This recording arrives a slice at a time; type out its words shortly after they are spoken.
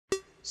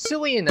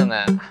So yun na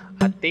nga,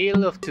 a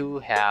tale of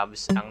two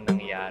halves ang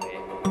nangyari.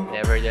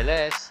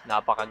 Nevertheless,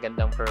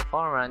 napakagandang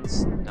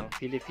performance ng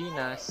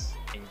Filipinas.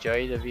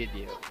 Enjoy the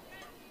video.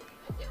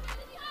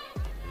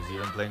 New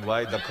Zealand playing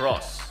wide, the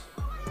cross.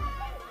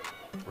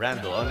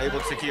 Randall unable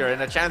to secure,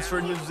 and a chance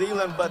for New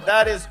Zealand, but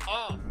that is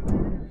off.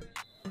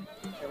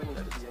 That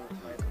is the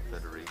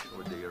Confederation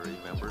where they are a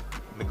member.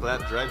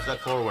 McLeod drives that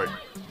forward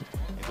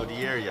into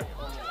the area.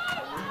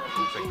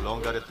 Looks like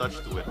Long got a touch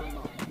to it.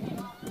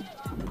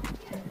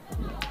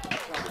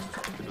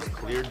 It was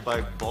cleared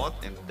by Bot,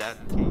 and that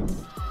came.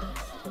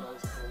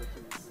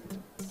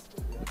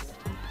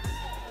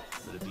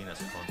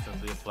 Filipinas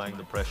constantly applying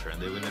the pressure,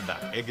 and they win it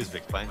back.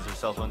 Eggesvik finds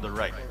herself on the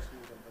right,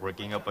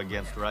 working up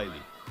against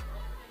Riley.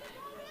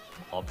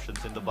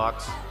 Options in the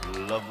box,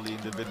 lovely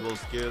individual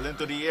skill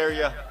into the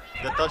area.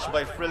 The touch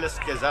by Frillis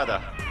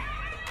Quezada.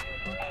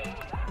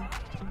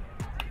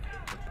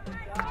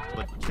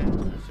 But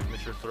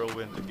signature throw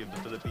in to give the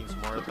Philippines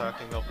more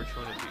attacking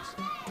opportunities.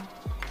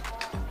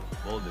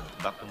 Bolden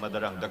back to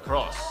Madarang, the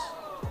cross.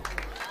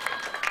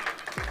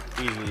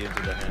 Easily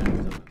into the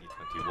hands of the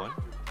 21.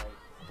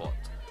 Bot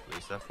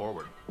plays that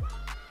forward.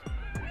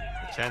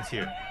 A chance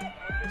here.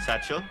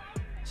 Satchel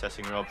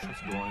assessing her options,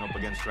 going up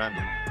against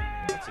Randall.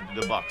 That's into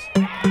the box.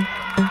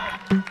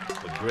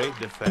 But great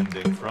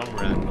defending from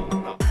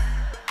Randall.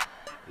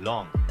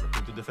 Long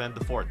looking to defend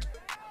the fort.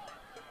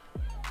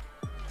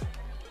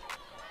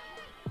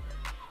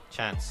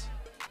 Chance.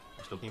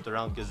 He's looking to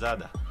round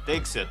Quezada.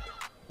 Takes it.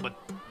 But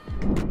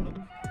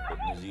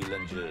New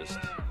Zealand just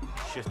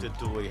shifted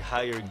to a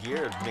higher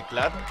gear.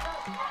 McLeod.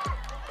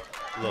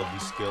 Lovely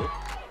skill.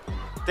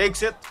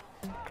 Takes it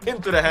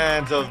into the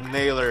hands of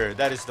Naylor.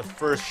 That is the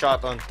first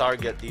shot on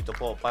target dito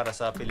po para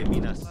sa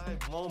Pilipinas.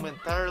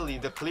 Momentarily,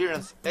 the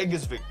clearance,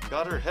 Eggesvik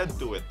got her head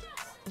to it.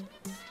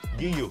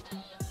 Giyu.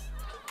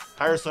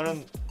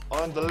 Harrison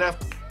on the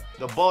left,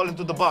 the ball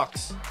into the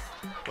box.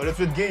 But it's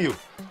with Giyu.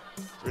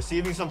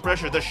 Receiving some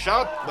pressure. The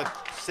shot, but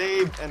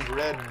saved and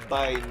read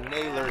by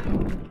Naylor.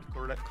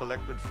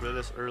 Collected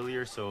Frillis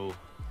earlier, so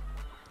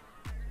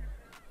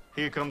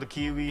here come the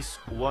Kiwis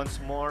once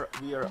more.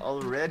 We are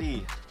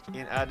already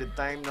in added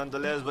time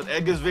nonetheless, but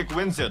Eggesvik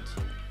wins it.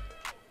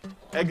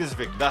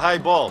 Eggesvik, the high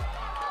ball.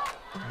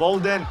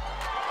 Bolden.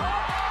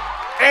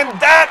 And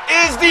that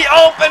is the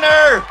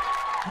opener!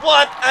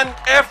 What an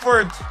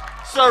effort!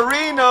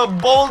 Sarina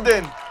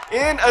Bolden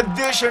in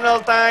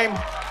additional time.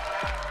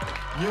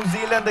 New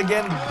Zealand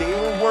again, they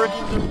were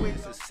working their way.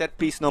 Set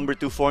piece number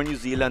 2 for New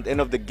Zealand,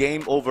 end of the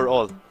game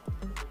overall.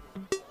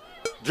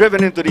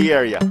 Driven into the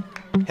area,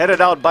 headed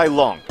out by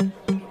Long.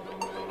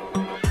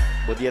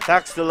 But the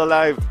attack still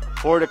alive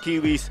for the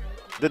Kiwis.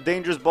 The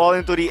dangerous ball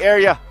into the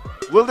area.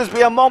 Will this be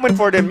a moment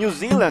for them? New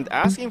Zealand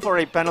asking for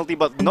a penalty,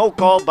 but no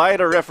call by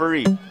the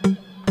referee.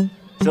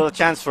 Still a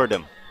chance for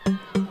them.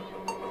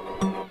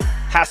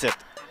 Has it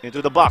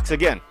into the box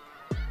again.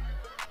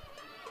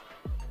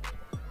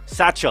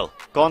 Satchel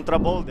contra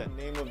Bolden.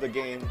 Name of the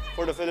game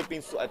for the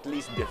Philippines to at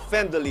least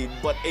defend the lead,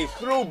 but a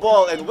through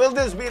ball. And will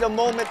this be the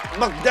moment?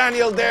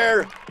 McDaniel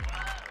there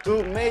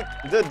to make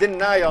the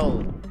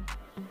denial.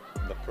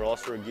 The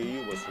cross for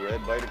Giyu was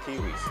read by the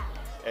Kiwis.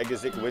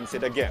 Eggesvik wins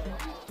it again.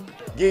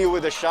 Giyu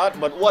with a shot,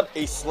 but what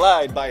a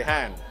slide by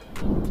hand.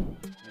 New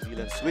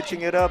Zealand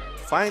switching it up,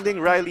 finding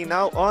Riley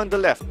now on the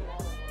left.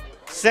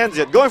 Sends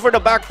it, going for the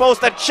back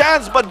post, a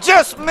chance, but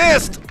just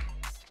missed!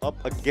 Up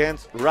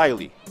against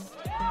Riley.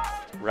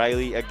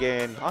 Riley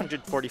again,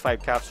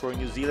 145 caps for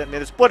New Zealand.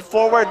 It is put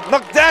forward.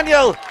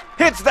 McDaniel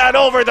hits that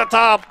over the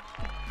top.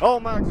 Oh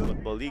my God.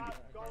 Football League.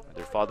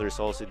 Their father is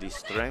also the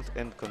strength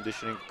and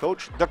conditioning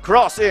coach. The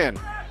cross in.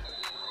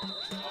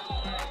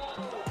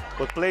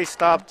 But play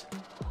stopped.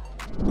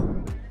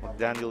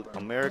 McDaniel,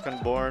 American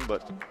born,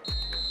 but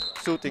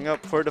suiting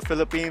up for the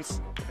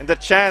Philippines. And the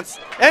chance.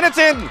 And it's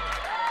in.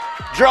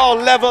 Draw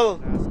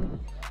level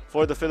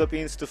for the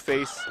Philippines to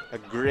face a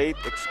great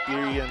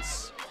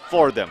experience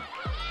for them.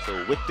 So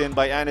whipped in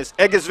by Anis.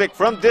 Eggesvik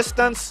from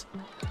distance.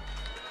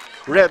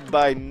 Read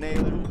by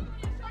Naylor.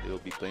 They'll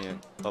be playing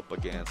up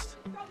against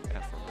the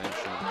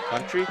aforementioned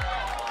country.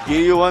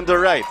 Giyu on the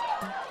right.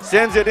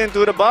 Sends it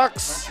into the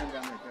box.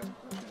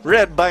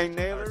 Read by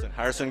Naylor.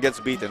 Harrison gets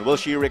beaten. Will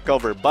she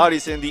recover?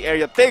 Bodies in the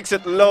area. Takes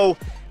it low.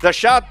 The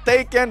shot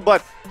taken,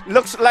 but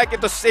looks like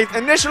it was safe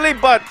initially,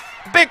 but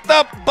picked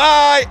up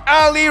by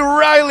Ali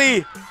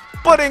Riley.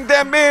 Putting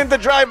them in the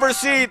driver's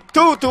seat.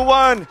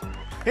 2-1.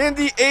 In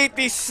the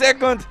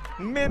 82nd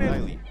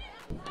minute.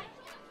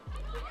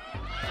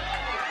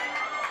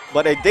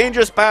 But a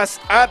dangerous pass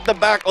at the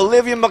back.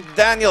 Olivia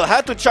McDaniel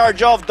had to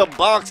charge off the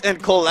box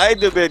and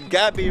collided with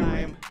Gabby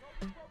Rim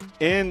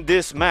in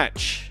this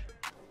match.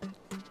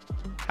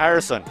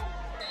 Harrison.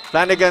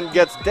 Flanagan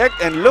gets decked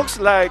and looks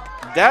like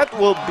that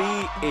will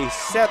be a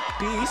set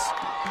piece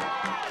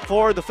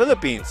for the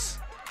Philippines.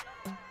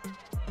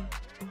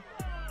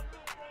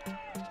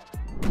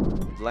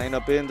 Line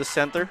up in the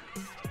center.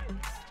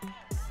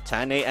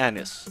 Tane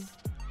Anis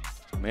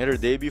made her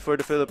debut for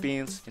the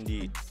Philippines in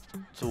the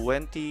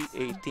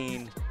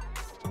 2018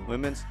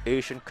 Women's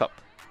Asian Cup.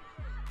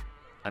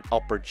 an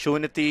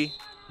opportunity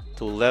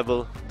to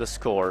level the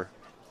score.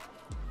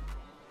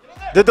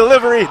 The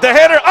delivery, the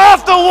header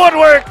off the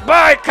woodwork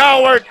by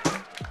Coward.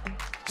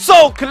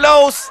 So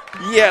close,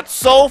 yet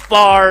so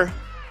far.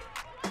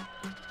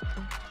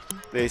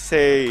 They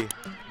say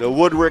the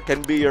woodwork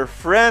can be your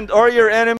friend or your enemy.